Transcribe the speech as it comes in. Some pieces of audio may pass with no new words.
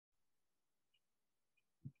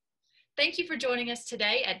Thank you for joining us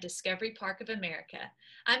today at Discovery Park of America.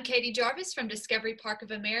 I'm Katie Jarvis from Discovery Park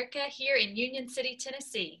of America here in Union City,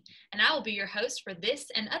 Tennessee, and I will be your host for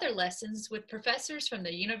this and other lessons with professors from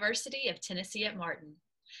the University of Tennessee at Martin.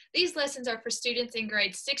 These lessons are for students in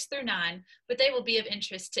grades 6 through 9, but they will be of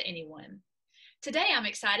interest to anyone. Today, I'm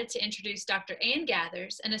excited to introduce Dr. Ann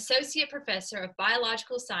Gathers, an Associate Professor of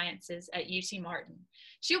Biological Sciences at UT Martin.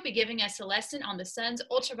 She'll be giving us a lesson on the sun's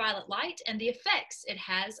ultraviolet light and the effects it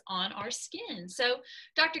has on our skin. So,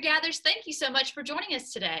 Dr. Gathers, thank you so much for joining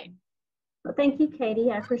us today. Well, thank you, Katie.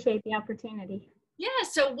 I appreciate the opportunity. Yeah,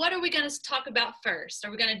 so what are we going to talk about first? Are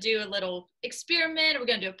we going to do a little experiment? Are we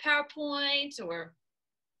going to do a PowerPoint? Or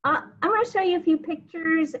I'm going to show you a few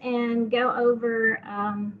pictures and go over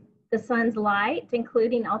the sun's light,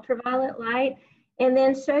 including ultraviolet light, and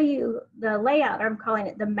then show you the layout, I'm calling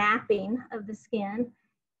it the mapping of the skin.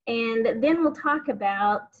 And then we'll talk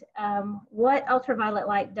about what ultraviolet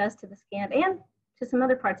light does to the skin and to some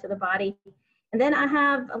other parts of the body. And then I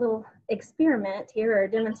have a little experiment here, or a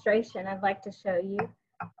demonstration I'd like to show you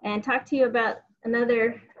and talk to you about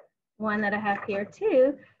another one that I have here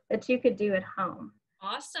too that you could do at home.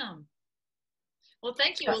 Awesome. Well,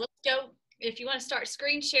 thank you. Well, let's go. If you want to start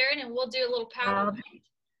screen sharing, and we'll do a little PowerPoint.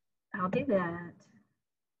 I'll do that.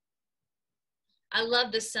 I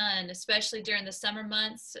love the sun, especially during the summer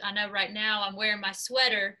months. I know right now I'm wearing my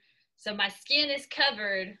sweater, so my skin is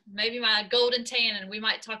covered, maybe my golden tan, and we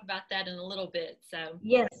might talk about that in a little bit. So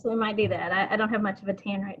yes, we might do that. I don't have much of a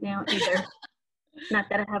tan right now either. Not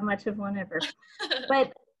that I have much of one ever.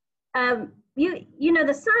 But you know,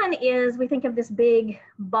 the sun is, we think of this big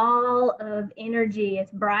ball of energy.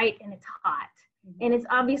 It's bright and it's hot. And it's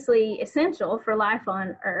obviously essential for life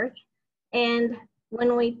on Earth. And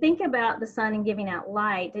when we think about the sun and giving out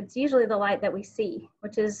light, it's usually the light that we see,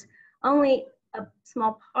 which is only a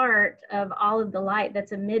small part of all of the light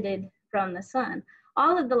that's emitted from the sun.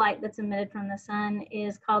 All of the light that's emitted from the sun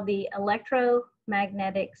is called the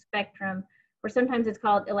electromagnetic spectrum, or sometimes it's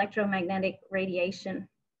called electromagnetic radiation.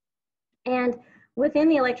 And within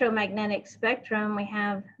the electromagnetic spectrum, we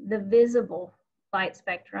have the visible light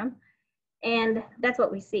spectrum, and that's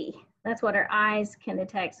what we see. That's what our eyes can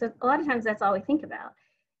detect. So a lot of times that's all we think about.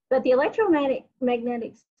 But the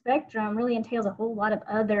electromagnetic spectrum really entails a whole lot of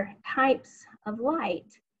other types of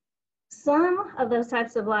light. Some of those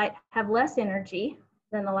types of light have less energy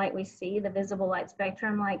than the light we see, the visible light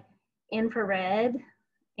spectrum, like infrared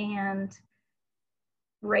and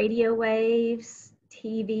radio waves,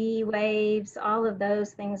 TV waves, all of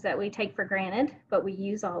those things that we take for granted, but we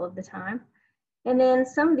use all of the time. And then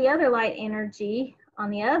some of the other light energy on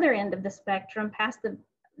the other end of the spectrum, past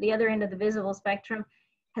the other end of the visible spectrum,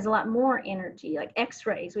 has a lot more energy, like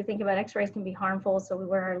X-rays. We think about X-rays can be harmful, so we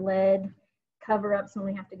wear our lead cover-ups when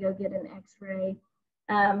we have to go get an X-ray.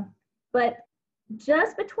 But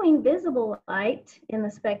just between visible light in the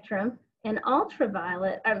spectrum and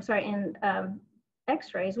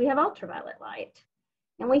X-rays, we have ultraviolet light.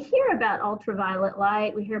 And we hear about ultraviolet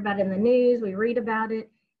light, we hear about it in the news, we read about it,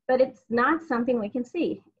 but it's not something we can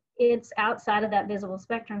see. It's outside of that visible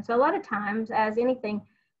spectrum. So a lot of times, as anything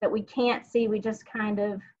that we can't see, we just kind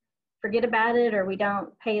of forget about it, or we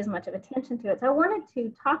don't pay as much of attention to it. So I wanted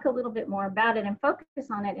to talk a little bit more about it and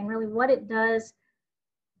focus on it and really what it does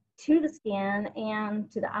to the skin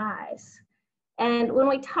and to the eyes. And when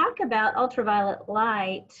we talk about ultraviolet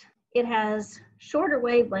light, it has shorter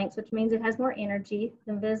wavelengths, which means it has more energy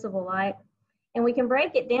than visible light. And we can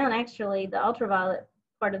break it down, actually, the ultraviolet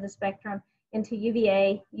part of the spectrum, into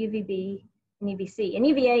UVA, UVB, and UVC. And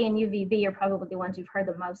UVA and UVB are probably the ones you've heard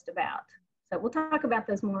the most about. So we'll talk about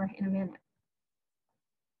those more in a minute.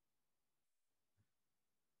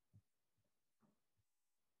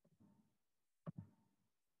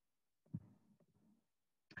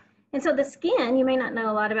 And so the skin, you may not know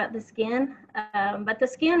a lot about the skin, but the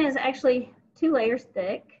skin is actually 2 layers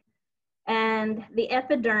thick. And the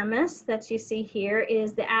epidermis that you see here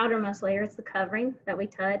is the outermost layer. It's the covering that we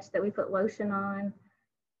touch, that we put lotion on.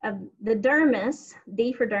 The dermis,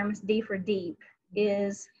 D for dermis, D for deep,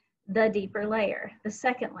 is the deeper layer, the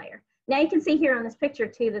second layer. Now you can see here on this picture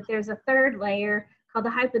too that there's a third layer called the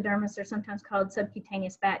hypodermis, or sometimes called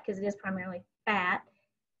subcutaneous fat, because it is primarily fat.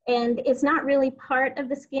 And it's not really part of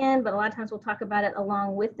the skin, but a lot of times we'll talk about it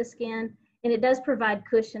along with the skin. And it does provide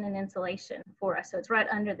cushion and insulation for us. So it's right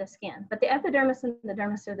under the skin. But the epidermis and the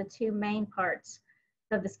dermis are the 2 main parts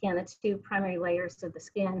of the skin, the 2 primary layers of the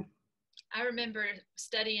skin. I remember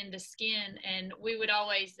studying the skin, and we would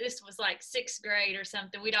always, this was like 6th grade or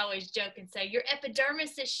something, we'd always joke and say, your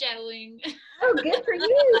epidermis is showing. Oh, good for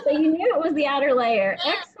you. So you knew it was the outer layer.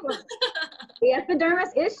 Excellent. The epidermis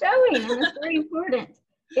is showing, and it's very important.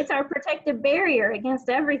 It's our protective barrier against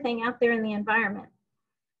everything out there in the environment.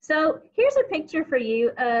 So here's a picture for you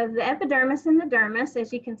of the epidermis and the dermis,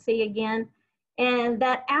 as you can see again. And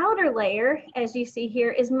that outer layer, as you see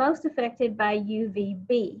here, is most affected by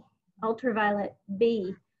UVB, ultraviolet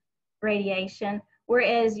B radiation,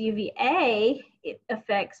 whereas UVA, it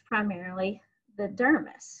affects primarily the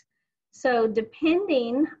dermis. So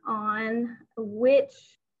depending on which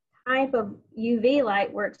type of UV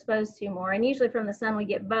light we're exposed to more, and usually from the sun we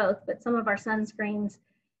get both, but some of our sunscreens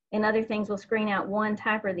and other things will screen out one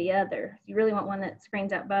type or the other. You really want one that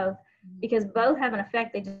screens out both, because both have an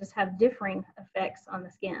effect, they just have differing effects on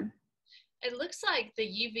the skin. It looks like the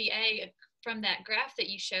UVA from that graph that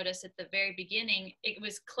you showed us at the very beginning, it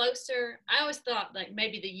was closer. I always thought like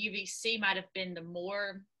maybe the UVC might have been the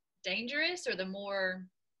more dangerous or the more,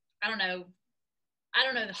 I don't know,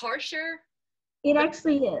 the harsher. It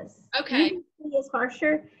actually is. Okay. UVC is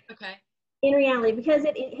harsher. Okay. In reality, because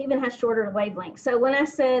it even has shorter wavelength. So when I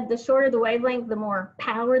said the shorter the wavelength, the more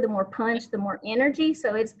power, the more punch, the more energy,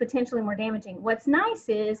 so it's potentially more damaging. What's nice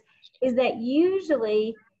is that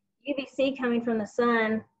usually UVC coming from the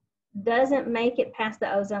sun doesn't make it past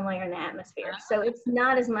the ozone layer in the atmosphere. So it's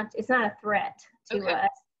not as much, it's not a threat to us.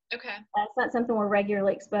 Okay. It's not something we're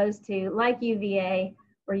regularly exposed to like UVA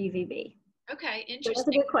or UVB. Okay, interesting. So that's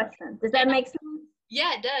a good question. Does that make sense?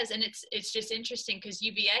 Yeah, it does. And it's just interesting because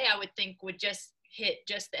UVA, I would think, would just hit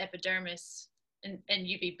just the epidermis, and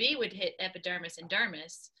UVB would hit epidermis and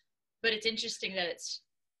dermis. But it's interesting that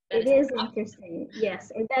it is interesting,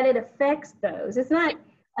 yes, and that it affects those. It's not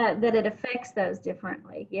that it affects those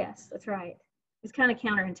differently. Yes, that's right. It's kind of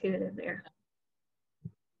counterintuitive there.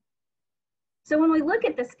 So when we look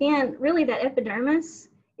at the skin, really that epidermis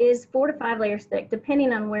is 4 to 5 layers thick,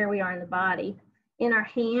 depending on where we are in the body. In our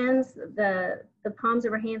hands, the palms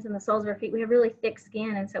of our hands and the soles of our feet, we have really thick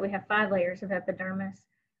skin, and so we have 5 layers of epidermis.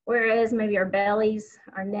 Whereas maybe our bellies,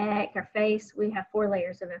 our neck, our face, we have 4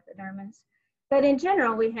 layers of epidermis. But in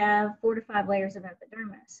general, we have 4 to 5 layers of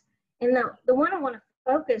epidermis. And the one I want to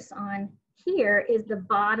focus on here is the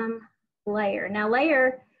bottom layer. Now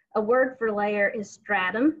layer, a word for layer is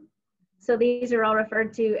stratum. So these are all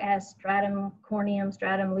referred to as stratum corneum,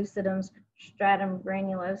 stratum lucidum, stratum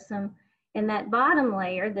granulosum. And that bottom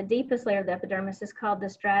layer, the deepest layer of the epidermis, is called the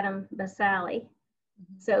stratum basale.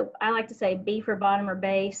 So I like to say B for bottom or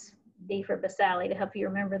base, B for basale, to help you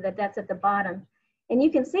remember that that's at the bottom. And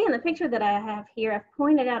you can see in the picture that I have here, I've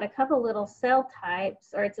pointed out a couple little cell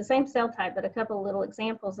types, or it's the same cell type, but a couple little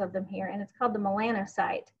examples of them here, and it's called the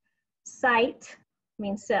melanocyte. Cyte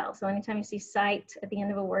means cell, so anytime you see cyte at the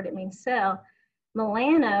end of a word, it means cell.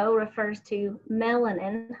 Melano refers to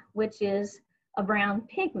melanin, which is a brown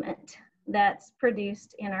pigment that's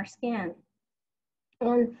produced in our skin.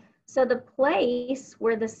 And so the place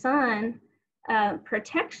where the sun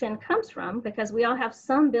protection comes from, because we all have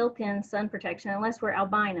some built-in sun protection, unless we're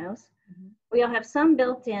albinos, we all have some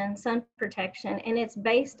built-in sun protection, and it's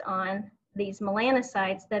based on these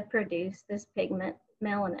melanocytes that produce this pigment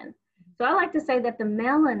melanin. So I like to say that the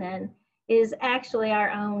melanin is actually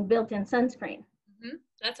our own built-in sunscreen.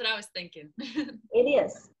 That's what I was thinking. It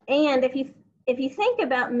is. And if you think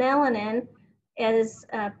about melanin as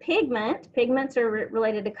pigments are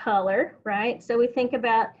related to color, right? So we think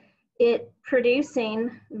about it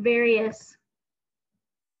producing various,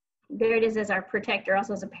 there it is as our protector,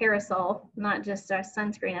 also as a parasol, not just our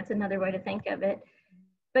sunscreen. That's another way to think of it.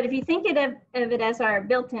 But if you think of it as our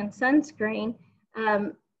built-in sunscreen,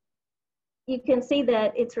 you can see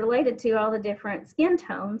that it's related to all the different skin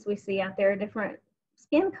tones we see out there, different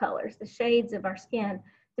skin colors, the shades of our skin,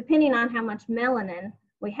 depending on how much melanin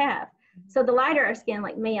we have. So the lighter our skin,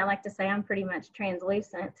 like me, I like to say I'm pretty much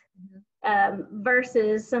translucent,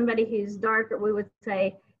 versus somebody who's darker, we would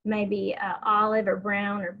say maybe olive or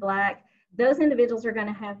brown or black. Those individuals are going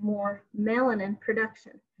to have more melanin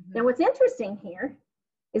production. Now what's interesting here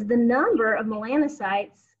is the number of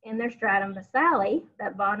melanocytes in their stratum basale,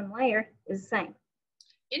 that bottom layer, is the same.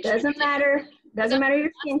 Doesn't matter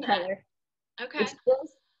your skin color. Okay.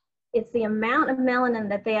 It's the amount of melanin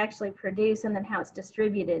that they actually produce and then how it's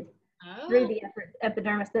distributed through the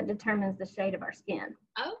epidermis that determines the shade of our skin.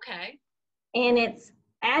 Okay. And it's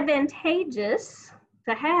advantageous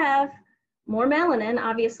to have more melanin,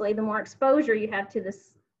 obviously, the more exposure you have to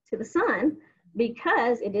the sun,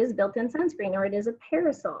 because it is built-in sunscreen, or it is a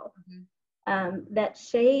parasol that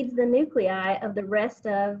shades the nuclei of the rest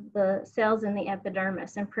of the cells in the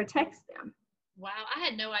epidermis and protects them. Wow, I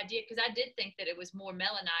had no idea, because I did think that it was more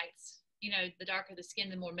melanites. You know, the darker the skin,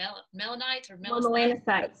 the more melanites or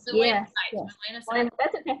melanocytes. Yes. Melanocytes.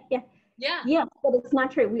 That's okay. Yeah. Yeah. Yeah, but it's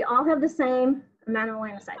not true. We all have the same amount of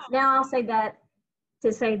melanocytes. Now I'll say that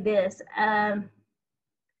to say this. I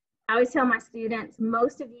always tell my students,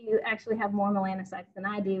 most of you actually have more melanocytes than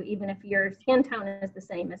I do, even if your skin tone is the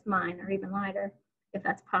same as mine or even lighter, if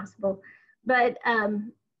that's possible. But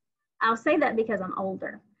I'll say that because I'm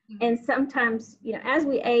older. Mm-hmm. And sometimes, you know, as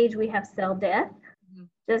we age, we have cell death, mm-hmm.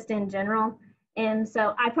 just in general. And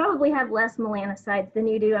so I probably have less melanocytes than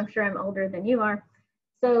you do. I'm sure I'm older than you are.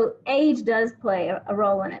 So age does play a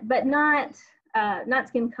role in it, but not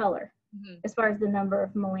skin color, mm-hmm. as far as the number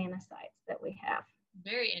of melanocytes that we have.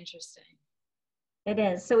 Very interesting. It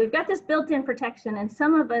is. So we've got this built-in protection, and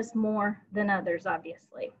some of us more than others,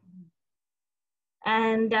 obviously. Mm-hmm.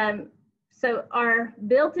 And so our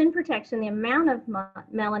built-in protection, the amount of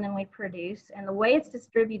melanin we produce and the way it's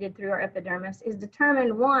distributed through our epidermis is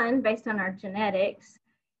determined, one, based on our genetics,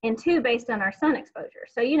 and two, based on our sun exposure.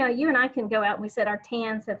 So, you know, you and I can go out and we said our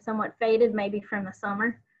tans have somewhat faded maybe from the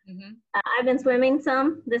summer. Mm-hmm. I've been swimming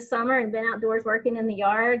some this summer and been outdoors working in the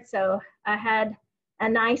yard. So I had a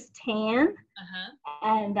nice tan,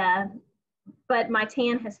 and but my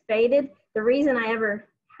tan has faded. The reason I ever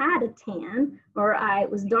had a tan, or I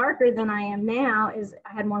was darker than I am now, is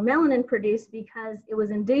I had more melanin produced because it was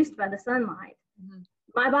induced by the sunlight. Mm-hmm.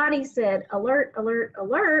 My body said, alert, alert,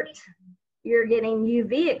 alert, you're getting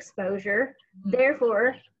UV exposure, mm-hmm.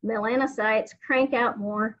 therefore melanocytes crank out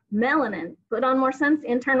more melanin, put on more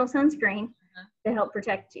internal sunscreen to help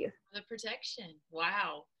protect you. The protection,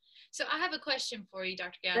 wow. So I have a question for you,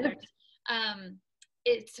 Dr. Gathers.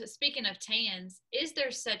 Speaking of tans, is there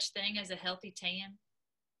such thing as a healthy tan?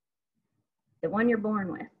 The one you're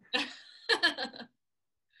born with.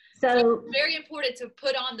 So it's very important to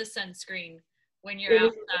put on the sunscreen when you're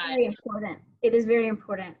outside. It is very important. It is very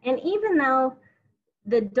important. And even though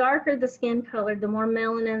the darker the skin color, the more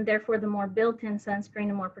melanin, therefore the more built-in sunscreen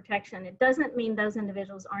and more protection, it doesn't mean those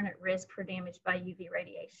individuals aren't at risk for damage by UV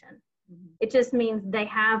radiation. Mm-hmm. It just means they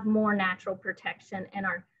have more natural protection and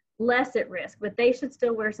are less at risk, but they should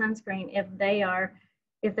still wear sunscreen if they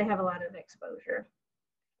have a lot of exposure.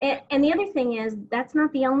 And the other thing is, that's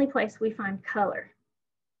not the only place we find color.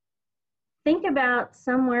 Think about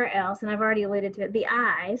somewhere else, and I've already alluded to it, the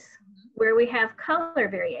eyes, mm-hmm. where we have color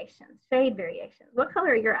variations, shade variations. What color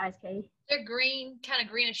are your eyes, Katie? They're green, kind of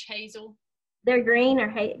greenish hazel. They're green or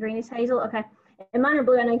greenish hazel? Okay. And mine are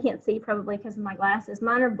blue. I know you can't see probably because of my glasses.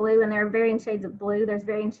 Mine are blue, and there are varying shades of blue. There's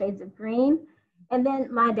varying shades of green. And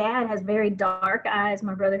then my dad has very dark eyes.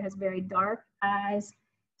 My brother has very dark eyes.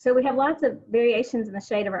 So we have lots of variations in the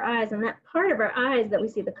shade of our eyes, and that part of our eyes that we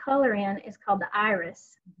see the color in is called the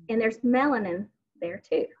iris, and there's melanin there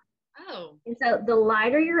too. Oh. And so the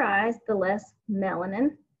lighter your eyes, the less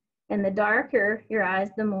melanin, and the darker your eyes,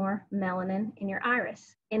 the more melanin in your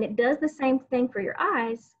iris. And it does the same thing for your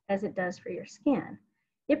eyes as it does for your skin.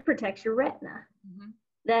 It protects your retina. Mm-hmm.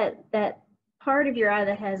 That part of your eye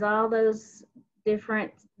that has all those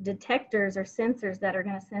different detectors or sensors that are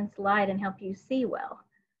going to sense light and help you see well.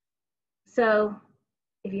 So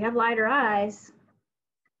if you have lighter eyes,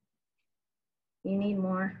 you need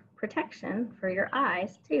more protection for your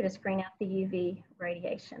eyes too to screen out the UV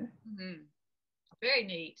radiation. Mm-hmm. Very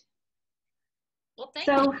neat. Well, thank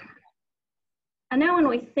you. I know when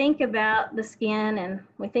we think about the skin and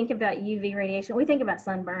we think about UV radiation, we think about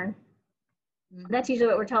sunburn. Mm-hmm. That's usually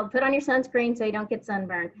what we're told. Put on your sunscreen so you don't get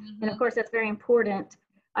sunburned. Mm-hmm. And of course, that's very important,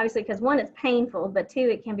 obviously, because one, it's painful, but two,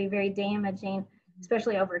 it can be very damaging,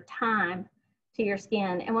 especially over time, to your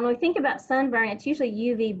skin. And when we think about sunburn, it's usually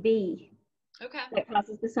UVB that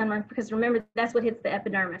causes the sunburn, because remember, that's what hits the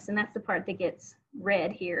epidermis, and that's the part that gets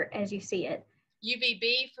red here as you see it.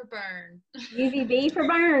 UVB for burn. UVB for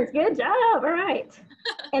burns. Good job. All right.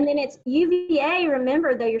 And then it's UVA.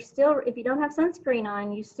 Remember, though, if you don't have sunscreen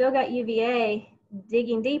on, you still got UVA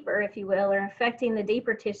digging deeper, if you will, or affecting the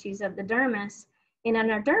deeper tissues of the dermis. And in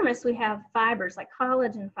our dermis, we have fibers like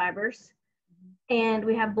collagen fibers, and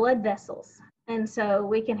we have blood vessels. And so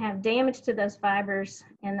we can have damage to those fibers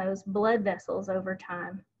and those blood vessels over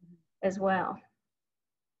time as well.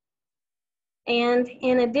 And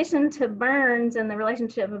in addition to burns and the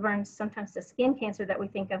relationship of burns sometimes to skin cancer that we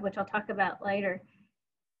think of, which I'll talk about later,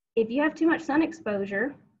 if you have too much sun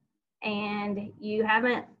exposure and you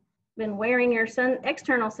haven't been wearing your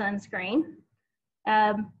external sunscreen,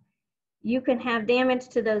 you can have damage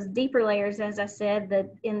to those deeper layers, as I said,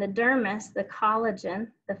 in the dermis, the collagen,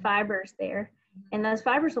 the fibers there, and those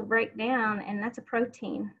fibers will break down, and that's a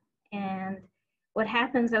protein. And what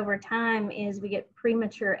happens over time is we get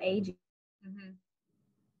premature aging. Mm-hmm.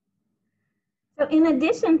 So in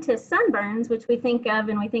addition to sunburns, which we think of,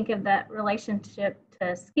 and we think of that relationship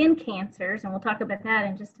to skin cancers, and we'll talk about that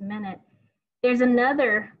in just a minute, there's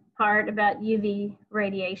another part about UV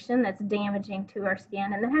radiation that's damaging to our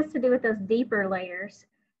skin, and that has to do with those deeper layers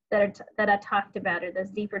that I talked about, or those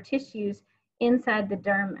deeper tissues inside the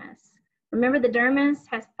dermis. Remember, the dermis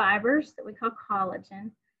has fibers that we call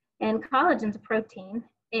collagen, and collagen's a protein.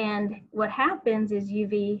 And what happens is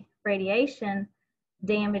UV radiation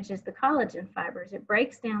damages the collagen fibers. It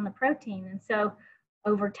breaks down the protein. And so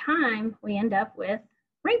over time, we end up with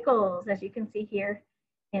wrinkles, as you can see here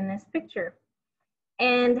in this picture.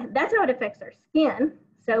 And that's how it affects our skin.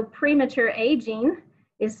 So premature aging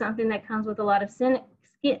is something that comes with a lot of sun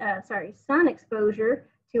exposure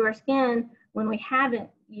to our skin when we haven't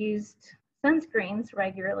used sunscreens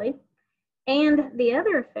regularly. And the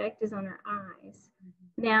other effect is on our eyes.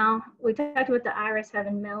 Now, we talked about the iris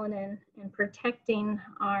having melanin and protecting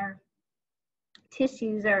our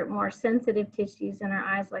tissues, our more sensitive tissues in our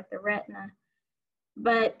eyes, like the retina.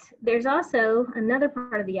 But there's also another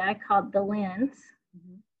part of the eye called the lens.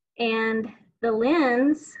 And the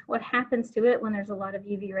lens, what happens to it when there's a lot of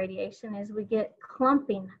UV radiation is we get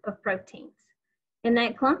clumping of proteins. And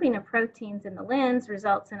that clumping of proteins in the lens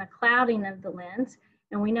results in a clouding of the lens,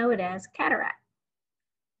 and we know it as cataract.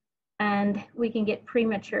 And we can get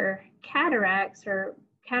premature cataracts or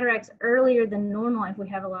cataracts earlier than normal if we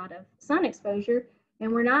have a lot of sun exposure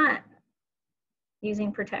and we're not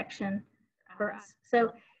using protection for us.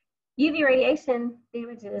 So UV radiation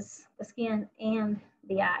damages the skin and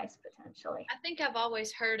the eyes potentially. I think I've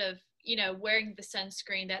always heard of, you know, wearing the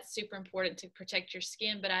sunscreen. That's super important to protect your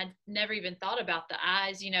skin, but I never even thought about the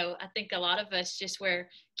eyes. You know, I think a lot of us just wear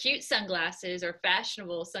cute sunglasses or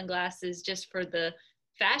fashionable sunglasses just for the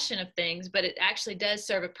fashion of things, but it actually does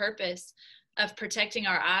serve a purpose of protecting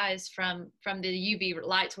our eyes from the UV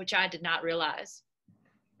lights, which I did not realize.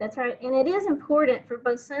 That's right. And it is important for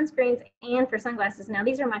both sunscreens and for sunglasses. Now,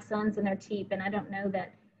 these are my sons and they're cheap, and I don't know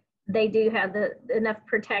that they do have enough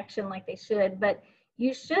protection like they should, but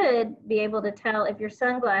you should be able to tell if your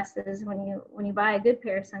sunglasses, when you buy a good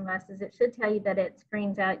pair of sunglasses, it should tell you that it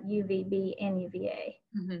screens out UVB and UVA.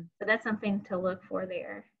 So that's something to look for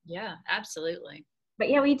there. Yeah, absolutely. But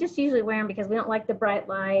yeah, we just usually wear them because we don't like the bright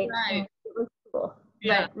light. Right. It looks cool.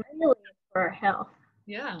 Yeah. But really it's for our health.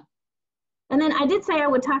 Yeah. And then I did say I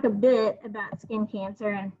would talk a bit about skin cancer,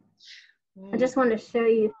 and I just wanted to show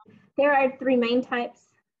you, there are 3 main types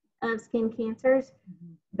of skin cancers: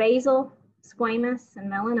 basal, squamous,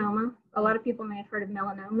 and melanoma. A lot of people may have heard of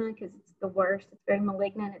melanoma because it's the worst. It's very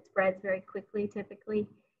malignant. It spreads very quickly, typically.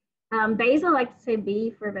 Basal, I like to say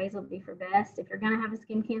B for basal, B for best. If you're going to have a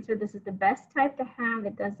skin cancer, this is the best type to have.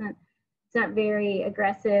 It's not very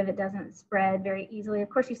aggressive. It doesn't spread very easily. Of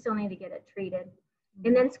course, you still need to get it treated.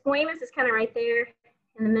 And then squamous is kind of right there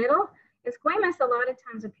in the middle. And squamous a lot of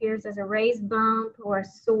times appears as a raised bump or a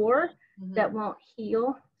sore that won't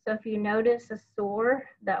heal. So if you notice a sore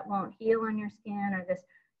that won't heal on your skin, or this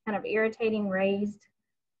kind of irritating raised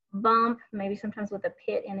bump, maybe sometimes with a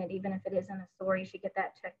pit in it, even if it isn't a sore, you should get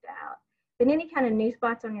that checked out. But any kind of new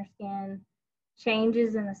spots on your skin,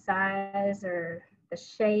 changes in the size or the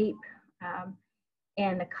shape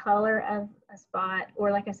and the color of a spot,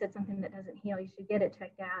 or like I said, something that doesn't heal, you should get it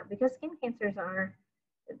checked out, because skin cancers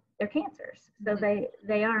they're cancers. So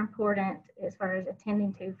they are important as far as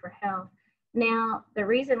attending to for health. Now, the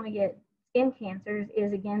reason we get skin cancers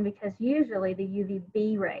is, again, because usually the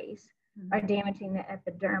UVB rays are damaging the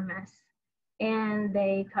epidermis, and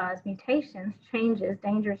they cause mutations, changes,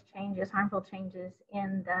 dangerous changes, harmful changes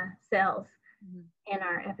in the cells in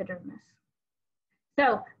our epidermis.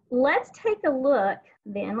 So let's take a look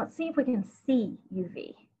then. Let's see if we can see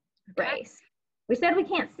UV rays. We said we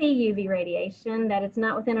can't see UV radiation, that it's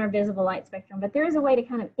not within our visible light spectrum, but there is a way to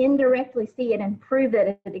kind of indirectly see it and prove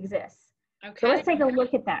that it exists. Okay. So let's take a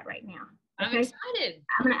look at that right now. Okay? I'm excited.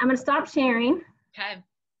 I'm gonna stop sharing. Okay.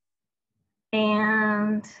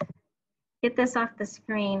 And get this off the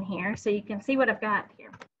screen here so you can see what I've got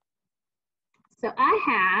here. So I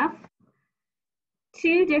have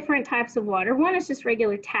 2 different types of water. One is just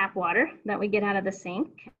regular tap water that we get out of the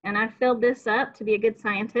sink. And I filled this up, to be a good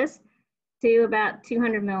scientist, to about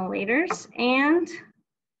 200 milliliters. And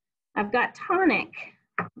I've got tonic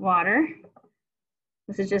water.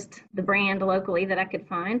 This is just the brand locally that I could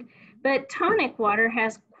find. But tonic water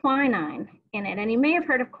has quinine in it. And you may have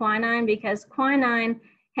heard of quinine because quinine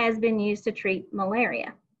has been used to treat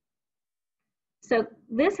malaria. So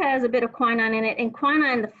this has a bit of quinine in it, and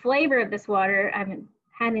quinine, the flavor of this water, I haven't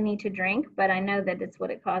had any to drink, but I know that it's what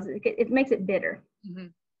it causes. It makes it bitter.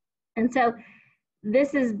 And so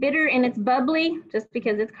this is bitter and it's bubbly just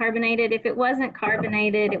because it's carbonated. If it wasn't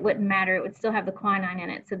carbonated, it wouldn't matter. It would still have the quinine in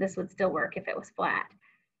it. So this would still work if it was flat.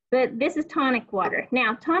 But this is tonic water.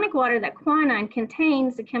 Now, tonic water, that quinine,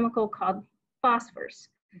 contains a chemical called phosphorus.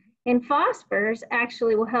 And phosphorus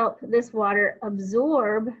actually will help this water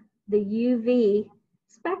absorb the UV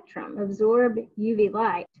spectrum, absorb UV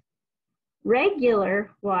light.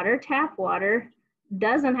 Regular water, tap water,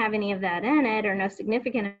 doesn't have any of that in it or no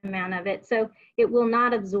significant amount of it, so it will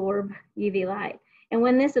not absorb UV light. And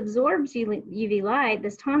when this absorbs UV light,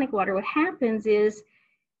 this tonic water, what happens is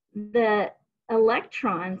the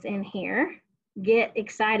electrons in here get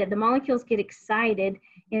excited, the molecules get excited,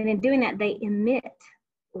 and in doing that, they emit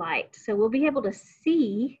light. So we'll be able to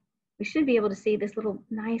see, we should be able to see this little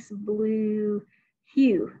nice blue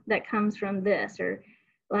hue that comes from this, or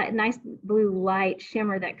nice blue light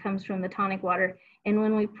shimmer that comes from the tonic water. And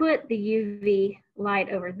when we put the UV light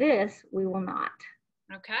over this, we will not.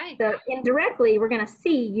 Okay. So indirectly, we're going to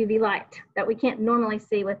see UV light that we can't normally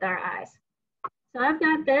see with our eyes. So I've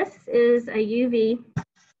got, this is a UV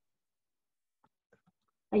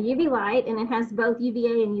light, and it has both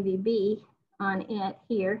UVA and UVB on it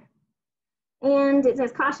here. And it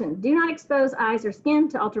says, caution, do not expose eyes or skin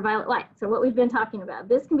to ultraviolet light. So what we've been talking about,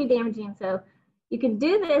 this can be damaging. So you can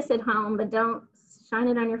do this at home, but don't shine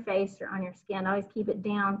it on your face or on your skin. Always keep it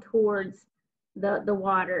down towards the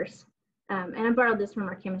waters. And I borrowed this from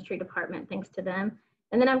our chemistry department, thanks to them.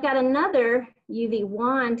 And then I've got another UV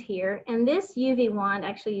wand here, and this UV wand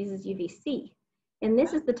actually uses UVC. And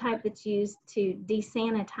this is the type that's used to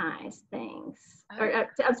desanitize things. Or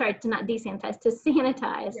I'm sorry, to not desanitize, to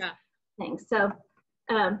sanitize things. So,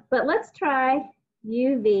 but let's try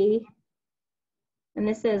UV, and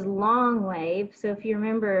this says long wave. So if you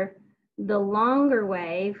remember, the longer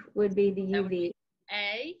wave would be the UV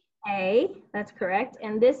A, that's correct.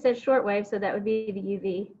 And this says short wave, so that would be the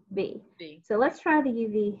UVB. So let's try the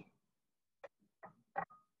UV.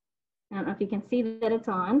 I don't know if you can see that it's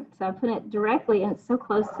on. So I put it directly, and it's so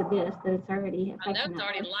close to this that it's already affecting. I know it's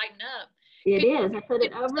already lighting up. It is. I put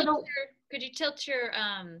it over the. Could you tilt your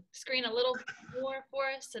screen a little more for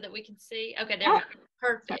us so that we can see? Okay, there we go.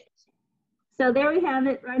 Perfect. So there we have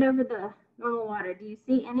it, right over the normal water. Do you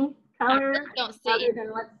see any color? I really don't see other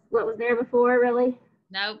than what was there before, really?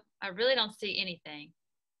 Nope, I really don't see anything.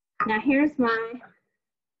 Now here's my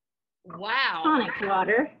tonic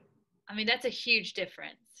water. I mean, that's a huge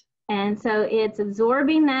difference. And so it's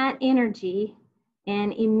absorbing that energy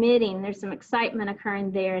and emitting. There's some excitement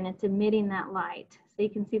occurring there, and it's emitting that light. So you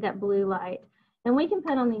can see that blue light. And we can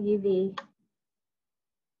put on the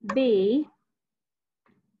UVB,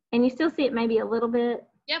 and you still see it maybe a little bit.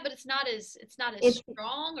 Yeah, but it's not as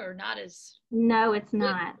strong, or not as. No, it's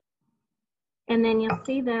not. And then you'll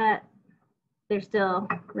see that there's still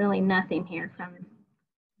really nothing here from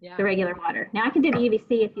the regular water. Now I can do the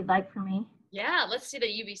UVC if you'd like for me. Yeah, let's see the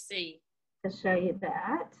UVC. To show you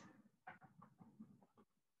that.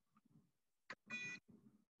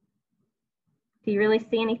 Do you really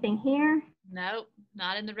see anything here? Nope,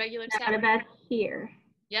 not in the regular tab. What about here?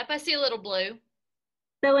 Yep, I see a little blue.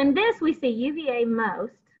 So in this, we see UVA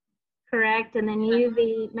most, correct? And then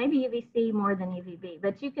UV, maybe UVC more than UVB.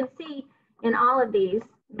 But you can see in all of these,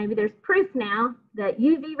 maybe there's proof now that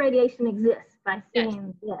UV radiation exists by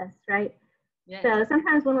seeing this, right? Yes. So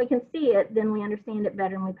sometimes when we can see it, then we understand it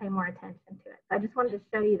better and we pay more attention to it. So I just wanted to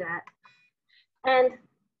show you that. And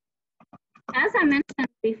as I mentioned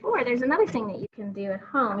before, there's another thing that you can do at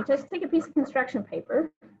home. You just take a piece of construction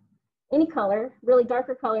paper, any color. Really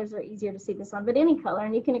darker colors are easier to see this on, but any color,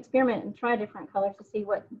 and you can experiment and try different colors to see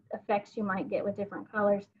what effects you might get with different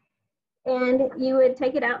colors. And you would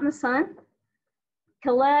take it out in the sun,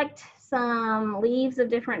 collect some leaves of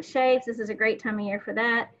different shapes. This is a great time of year for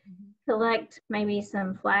that. Collect maybe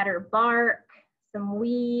some flatter bark, some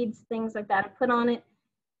weeds, things like that, put on it,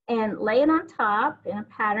 and lay it on top in a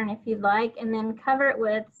pattern if you'd like, and then cover it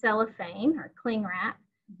with cellophane or cling wrap,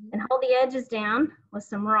 and hold the edges down with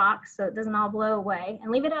some rocks so it doesn't all blow away,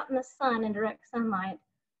 and leave it out in the sun, in direct sunlight,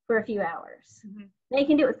 for a few hours. Now you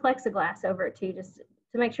can do it with plexiglass over it too, just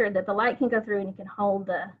to make sure that the light can go through and you can hold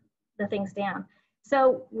the things down.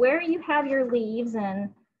 So where you have your leaves and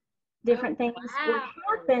different things, what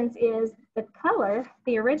happens is the color,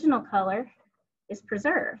 the original color, is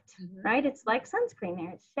preserved, right? It's like sunscreen there,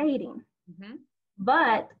 it's shading.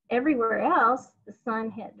 But everywhere else, the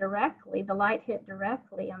sun hit directly, the light hit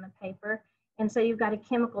directly on the paper, and so you've got a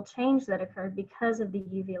chemical change that occurred because of the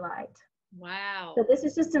UV light. Wow. So this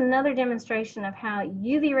is just another demonstration of how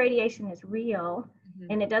UV radiation is real,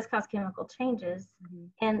 and it does cause chemical changes.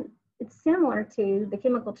 And it's similar to the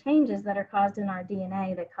chemical changes that are caused in our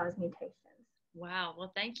DNA that cause mutations. Wow.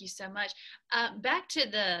 Well, thank you so much. Back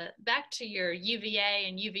to your UVA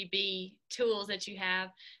and UVB tools that you have.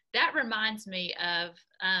 that reminds me of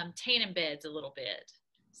tanning beds a little bit.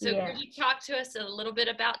 So Yeah. could you talk to us a little bit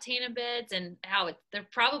about tanning beds and how they're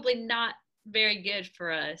probably not very good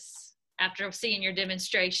for us after seeing your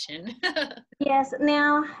demonstration? Yes.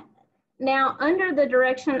 Now, under the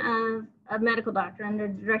direction of a medical doctor, under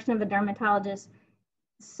the direction of a dermatologist,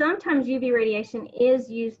 sometimes UV radiation is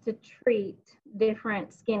used to treat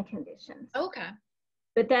different skin conditions. Okay.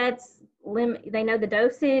 But that's they know the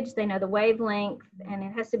dosage, they know the wavelength, and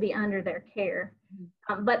it has to be under their care.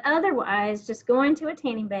 But otherwise, just going to a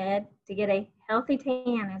tanning bed to get a healthy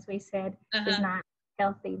tan, as we said, is not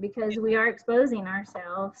healthy, because we are exposing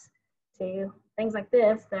ourselves to things like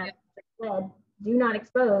this that said, do not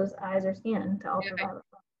expose eyes or skin to ultraviolet.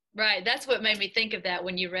 Right. That's what made me think of that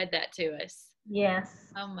when you read that to us.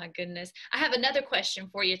 Yes. Oh my goodness. I have another question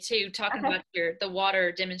for you too, talking about the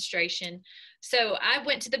water demonstration. So I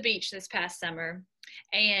went to the beach this past summer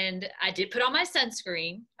and I did put on my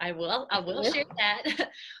sunscreen. I will share that.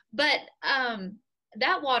 But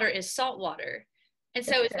that water is salt water. And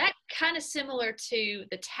so is that kind of similar to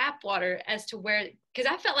the tap water as to where,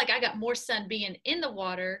 because I felt like I got more sun being in the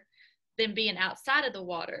water than being outside of the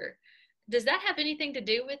water. Does that have anything to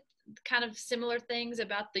do with kind of similar things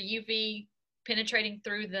about the UV penetrating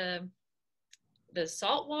through the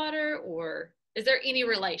salt water, or is there any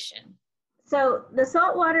relation? So the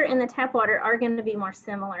salt water and the tap water are going to be more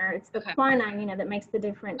similar. It's the quinine, that makes the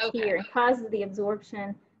difference here and causes the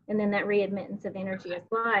absorption and then that readmittance of energy as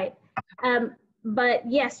light. But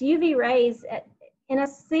yes, UV rays, in a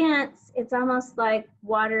sense, it's almost like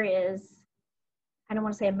water is, I don't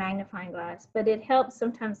want to say a magnifying glass, but it helps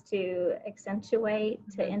sometimes to accentuate,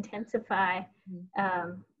 to intensify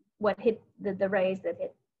what hit the rays that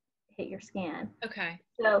hit your skin. Okay.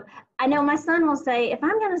 So I know my son will say, if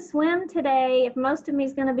I'm going to swim today, if most of me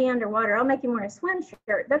is going to be underwater, I'll make him wear a swim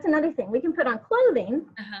shirt. That's another thing. We can put on clothing,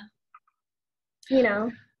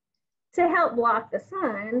 to help block the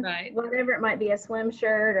sun, whatever it might be, a swim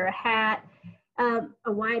shirt or a hat, a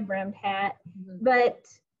wide brimmed hat. But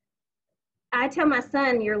I tell my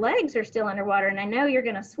son, your legs are still underwater and I know you're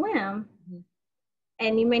going to swim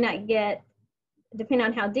and you may not get, depending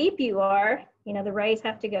on how deep you are, the rays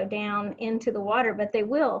have to go down into the water, but they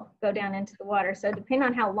will go down into the water. So depending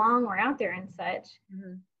on how long we're out there and such,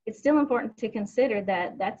 it's still important to consider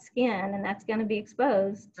that skin, and that's going to be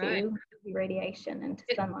exposed to radiation and to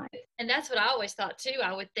sunlight. And that's what I always thought too.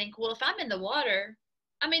 I would think, well, if I'm in the water,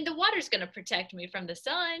 I mean, the water's going to protect me from the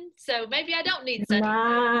sun, so maybe I don't need sunscreen.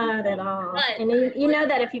 Not at all. But, and you know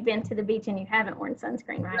that if you've been to the beach and you haven't worn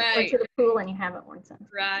sunscreen, right? Or to the pool and you haven't worn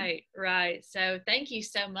sunscreen. Right. So thank you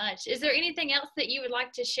so much. Is there anything else that you would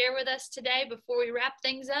like to share with us today before we wrap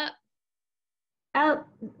things up?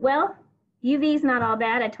 Well, UV is not all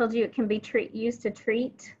bad. I told you it can be used to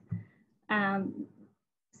treat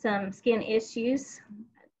some skin issues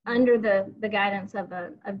under the guidance of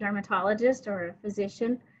a dermatologist or a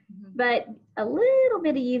physician. But a little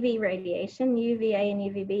bit of UV radiation, UVA and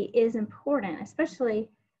UVB, is important, especially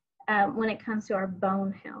when it comes to our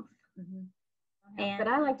bone health. But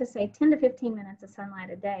I like to say 10 to 15 minutes of sunlight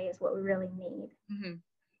a day is what we really need.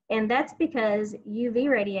 And that's because UV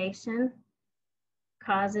radiation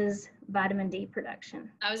causes vitamin D production.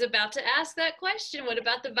 I was about to ask that question. What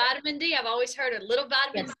about the vitamin D? I've always heard a little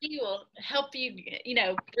vitamin D will help you,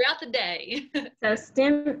 throughout the day. So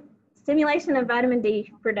stimulation of vitamin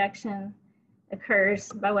D production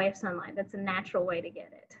occurs by way of sunlight. That's a natural way to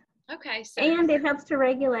get it. Okay. So. And it helps to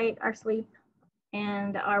regulate our sleep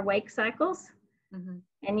and our wake cycles.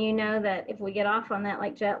 And you know that if we get off on that,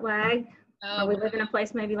 like jet lag, or we live in a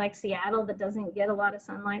place maybe like Seattle that doesn't get a lot of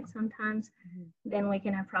sunlight sometimes, then we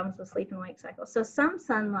can have problems with sleep and wake cycles. So some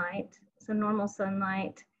sunlight, some normal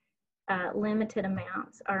sunlight, limited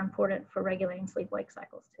amounts are important for regulating sleep-wake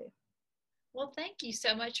cycles too. Well, thank you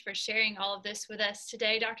so much for sharing all of this with us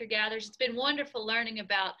today, Dr. Gathers. It's been wonderful learning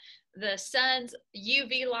about the sun's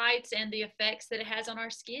UV lights and the effects that it has on our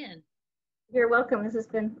skin. You're welcome. This has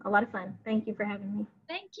been a lot of fun. Thank you for having me.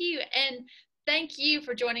 Thank you. And thank you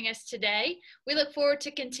for joining us today. We look forward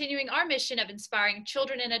to continuing our mission of inspiring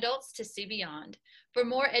children and adults to see beyond. For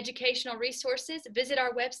more educational resources, visit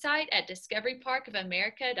our website at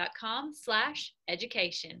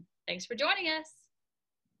discoveryparkofamerica.com/education. Thanks for joining us.